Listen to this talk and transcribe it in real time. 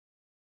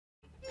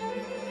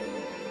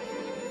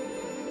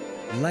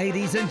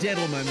Ladies and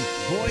gentlemen,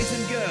 boys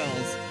and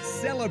girls,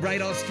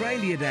 celebrate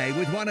Australia Day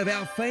with one of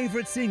our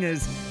favourite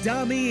singers,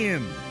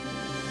 Dami.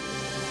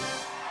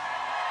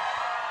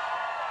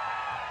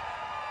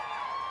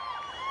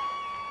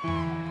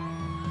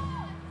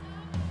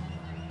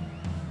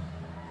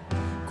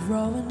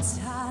 Growing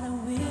tired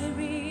of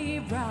weary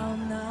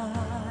brown nights,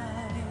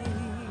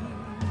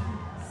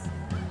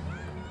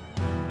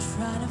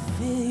 trying to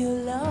feel your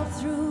love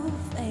through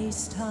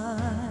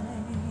FaceTime.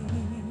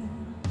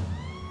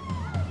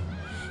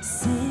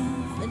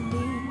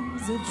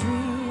 Symphonies of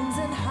dreams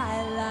and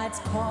highlights,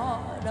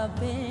 caught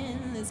up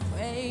in this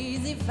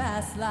crazy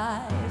fast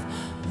life.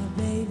 But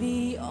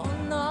baby, you're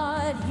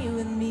not here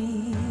with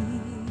me,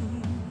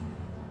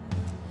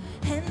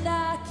 and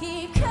I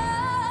keep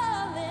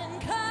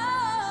calling,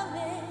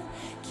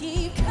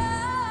 keep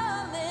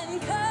calling,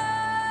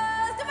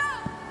 'cause come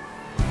on.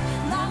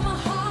 Now my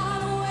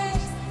heart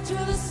awakes to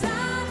the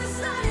sound of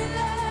silence,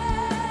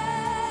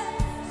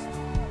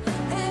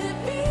 and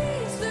it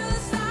beats to the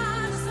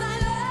sound of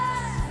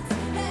silence,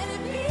 and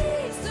it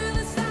beats to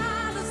the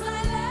sound of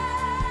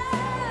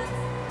silence.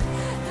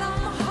 Now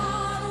my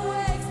heart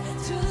awakes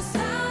to the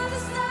sound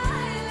of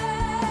silence,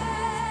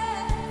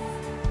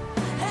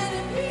 and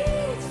it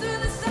beats to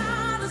the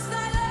sound of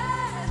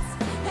silence,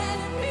 and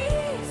it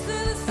beats to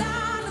the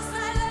sound of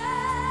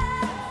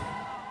silence.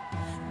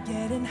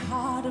 Getting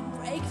hard to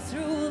break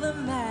through the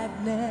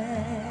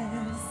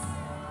madness.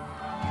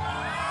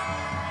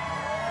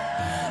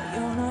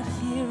 You're not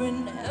here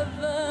and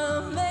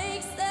never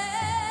makes sense.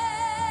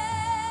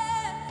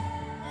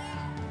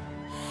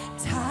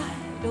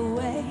 Tidal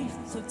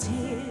waves of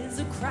tears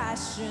are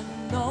crashing,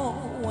 no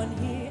one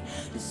here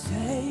to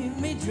save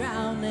me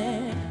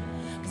drowning.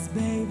 'Cause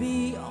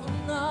baby, you're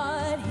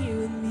not here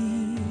with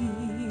me,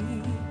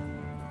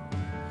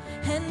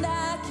 and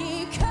I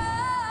keep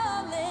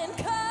calling,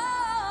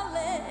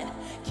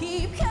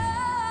 keep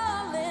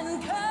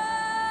calling,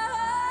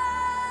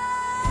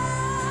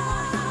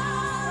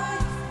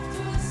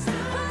 to the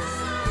sound,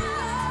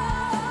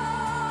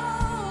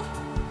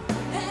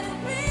 and it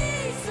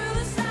beats to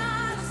the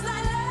sound of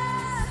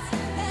silence,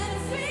 and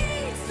it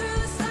beats to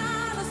the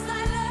sound of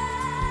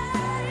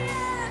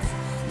silence.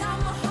 Now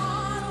my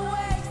heart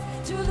awakes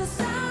to the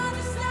sound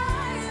of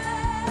silence,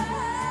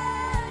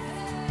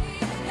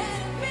 and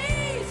it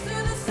beats to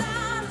the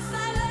sound of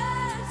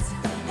silence,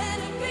 and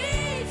it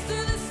beats to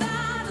the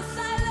sound of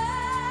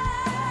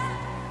silence.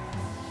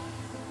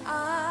 I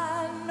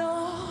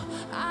know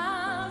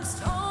I'm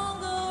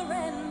stronger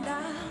and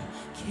I'm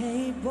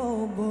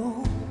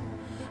capable.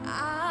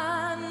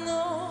 I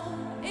know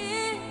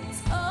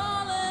it's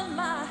all in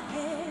my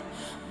head,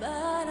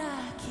 but I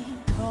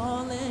keep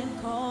calling.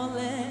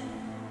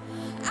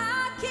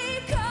 I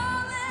keep calling.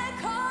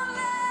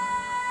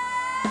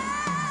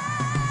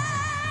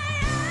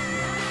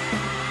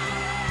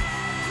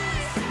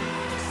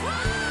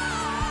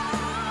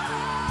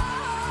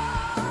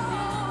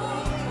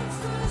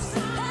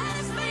 And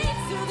it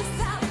speaks to the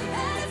sound,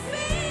 and it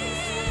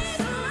speaks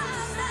to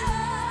the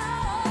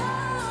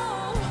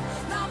sound.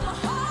 Now my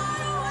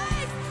heart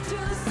awakes to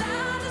the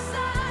sound of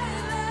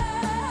silence,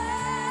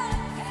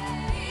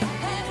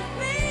 and it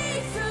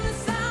beats to the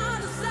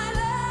sound of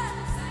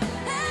silence,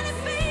 and it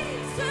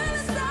beats to the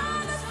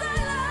sound of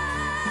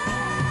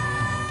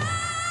silence.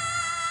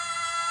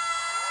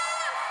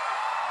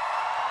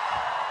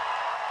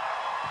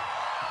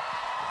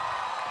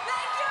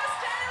 Thank you,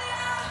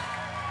 Australia.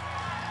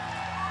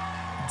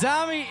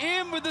 Dami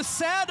with the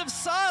sound of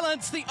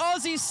silence, the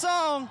Aussie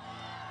song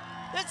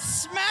that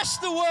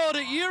smashed the world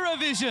at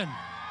Eurovision.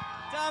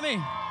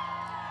 Dami,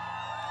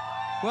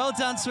 well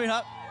done,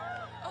 sweetheart.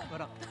 Well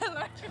done.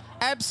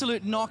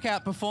 Absolute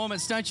knockout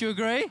performance, don't you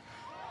agree?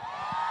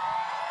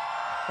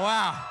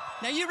 Wow.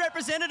 Now, you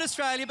represented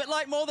Australia, but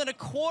like more than a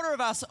quarter of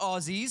us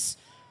Aussies,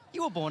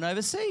 you were born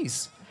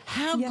overseas.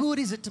 How Yes. good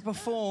is it to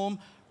perform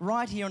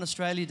right here on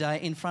Australia Day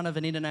in front of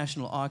an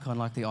international icon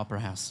like the Opera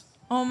House?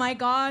 Oh my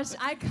gosh,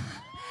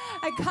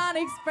 I can't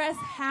express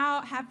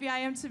how happy I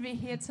am to be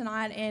here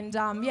tonight. And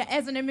yeah,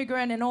 as an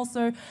immigrant and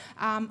also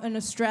an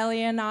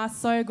Australian,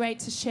 so great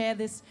to share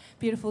this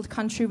beautiful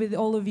country with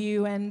all of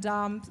you and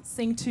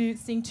sing to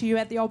you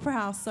at the Opera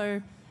House.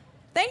 So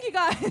thank you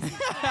guys.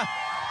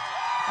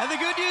 And the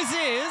good news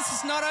is,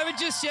 it's not over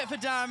just yet for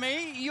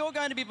Dami. You're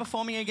going to be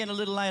performing again a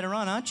little later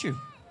on, aren't you?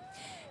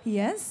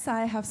 Yes,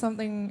 I have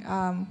something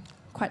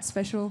quite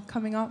special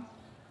coming up.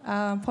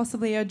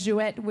 Possibly a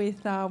duet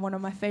with one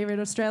of my favourite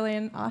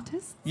Australian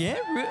artists. Yeah?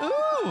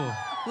 Ooh.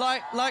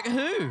 Like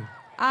who?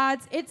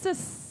 It's a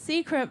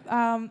secret.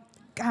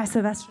 Guy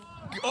Sebastian.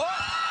 Oh.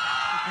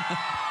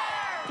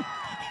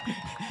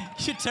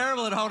 You're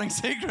terrible at holding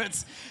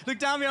secrets. Look,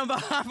 Dami, on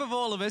behalf of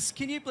all of us,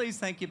 can you please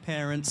thank your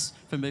parents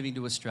for moving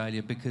to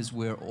Australia, because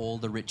we're all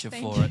the richer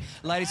for it.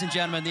 Ladies and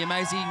gentlemen, the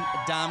amazing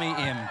Dami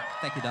M.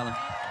 Thank you, darling.